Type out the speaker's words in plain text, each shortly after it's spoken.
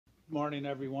Morning,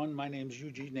 everyone. My name is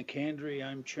Eugene Nicandri.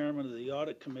 I'm chairman of the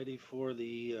audit committee for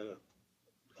the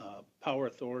Power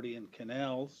Authority and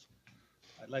Canals.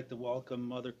 I'd like to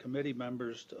welcome other committee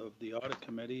members of the audit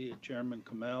committee, Chairman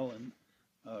Canal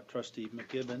and Trustee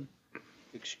McGibbon.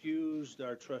 Excused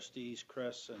our trustees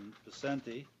Kress and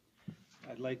Vicente.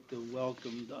 I'd like to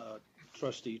welcome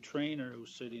Trustee Trainer,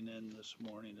 who's sitting in this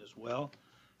morning as well.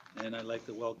 And I'd like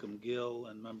to welcome Gil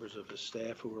and members of his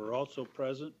staff who are also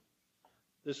present.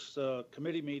 This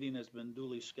committee meeting has been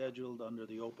duly scheduled under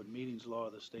the open meetings law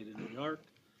of the state of New York,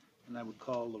 and I would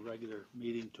call the regular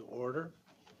meeting to order.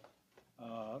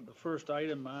 The first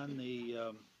item on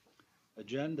the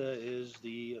agenda is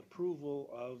the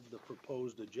approval of the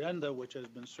proposed agenda, which has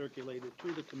been circulated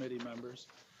to the committee members.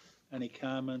 Any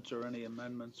comments or any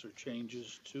amendments or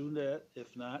changes to that?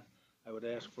 If not, I would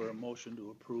ask for a motion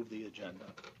to approve the agenda.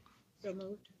 So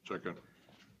moved. Second.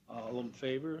 All in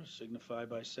favor signify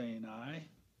by saying aye.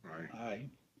 Aye. Aye.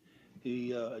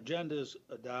 The agenda is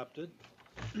adopted.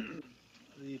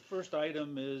 The first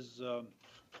item is the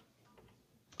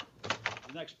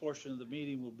next portion of the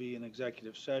meeting will be an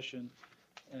executive session,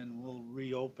 and we'll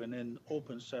reopen in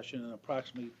open session in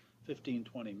approximately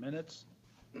 15-20 minutes.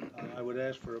 I would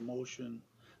ask for a motion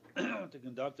to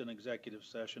conduct an executive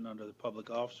session under the Public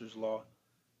Officers Law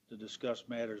to discuss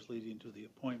matters leading to the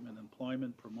appointment,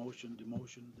 employment, promotion,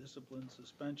 demotion, discipline,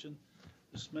 suspension,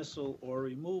 dismissal, or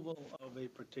removal of a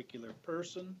particular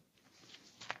person.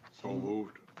 So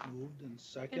moved. Moved and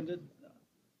seconded.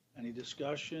 Any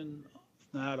discussion?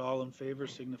 If not, all in favor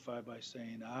signify by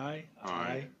saying aye.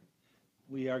 Aye.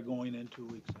 We are going into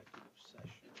executive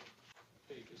session.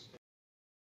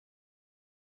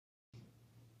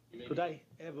 Could I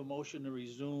have a motion to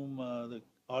resume the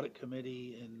audit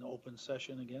committee in open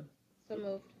session again? So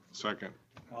moved. Second.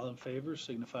 All in favor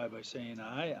signify by saying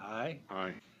aye. Aye.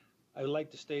 Aye. I would like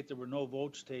to state there were no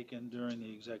votes taken during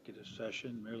the executive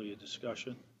session, merely a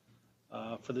discussion.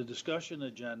 For the discussion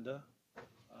agenda,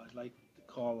 I'd like to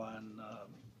call on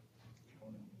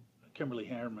Kimberly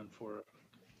Harriman for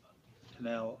a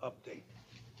Canal update.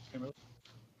 Kimberly?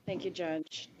 Thank you,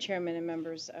 Judge, Chairman, and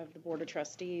members of the Board of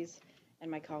Trustees, and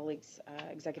my colleagues,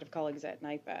 executive colleagues at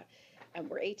NYPA.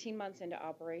 We're 18 months into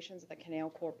operations of the Canal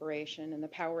Corporation, and the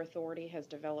Power Authority has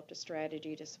developed a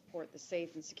strategy to support the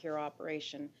safe and secure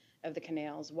operation of the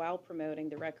canals while promoting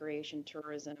the recreation,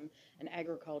 tourism, and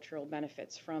agricultural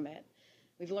benefits from it.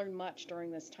 We've learned much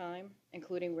during this time,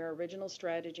 including where original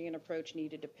strategy and approach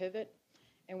needed to pivot,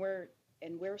 and where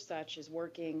such is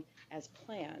working as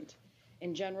planned.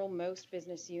 In general, most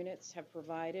business units have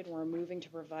provided or are moving to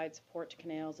provide support to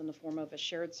canals in the form of a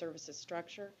shared services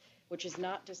structure, which is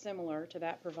not dissimilar to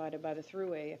that provided by the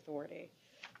Thruway Authority.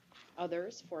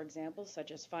 Others, for example, such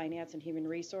as finance and human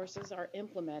resources, are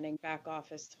implementing back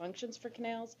office functions for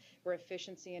canals where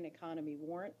efficiency and economy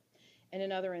warrant, and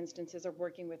in other instances are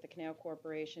working with the Canal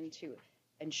Corporation to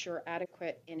ensure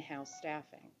adequate in-house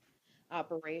staffing.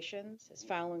 Operations is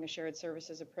following a shared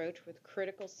services approach with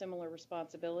critical similar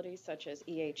responsibilities such as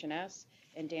EH&S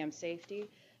and dam safety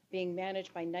being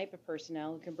managed by NYPA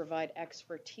personnel who can provide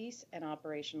expertise and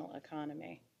operational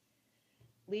economy.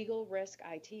 Legal, risk,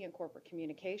 IT, and corporate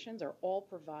communications are all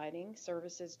providing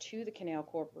services to the Canal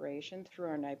Corporation through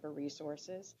our NYPA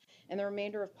resources, and the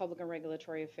remainder of public and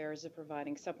regulatory affairs is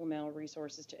providing supplemental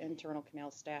resources to internal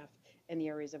canal staff in the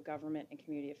areas of government and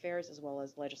community affairs as well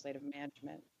as legislative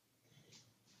management.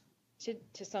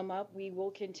 To sum up, we will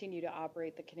continue to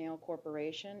operate the Canal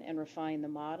Corporation and refine the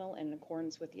model in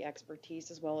accordance with the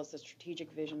expertise as well as the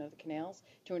strategic vision of the canals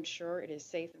to ensure it is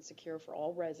safe and secure for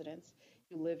all residents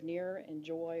who live near,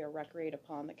 enjoy, or recreate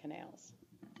upon the canals.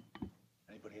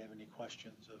 Anybody have any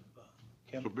questions of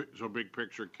Kim? So big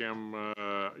picture, Kim,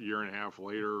 a year and a half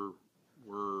later,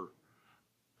 we're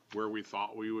where we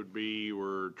thought we would be.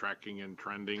 We're tracking and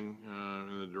trending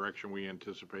in the direction we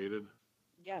anticipated.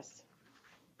 Yes.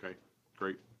 Okay,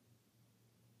 great.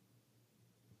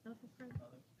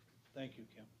 Thank you,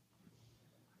 Kim.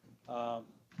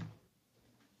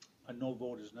 A no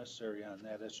vote is necessary on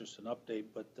that. That's just an update.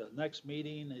 But the next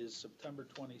meeting is September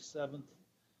 27th,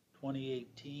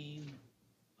 2018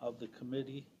 of the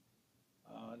committee.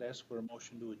 I'd ask for a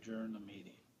motion to adjourn the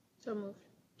meeting. So moved.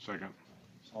 Second.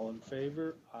 All in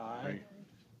favor? Aye. Aye.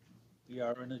 We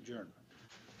are in adjournment.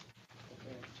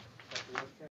 Okay.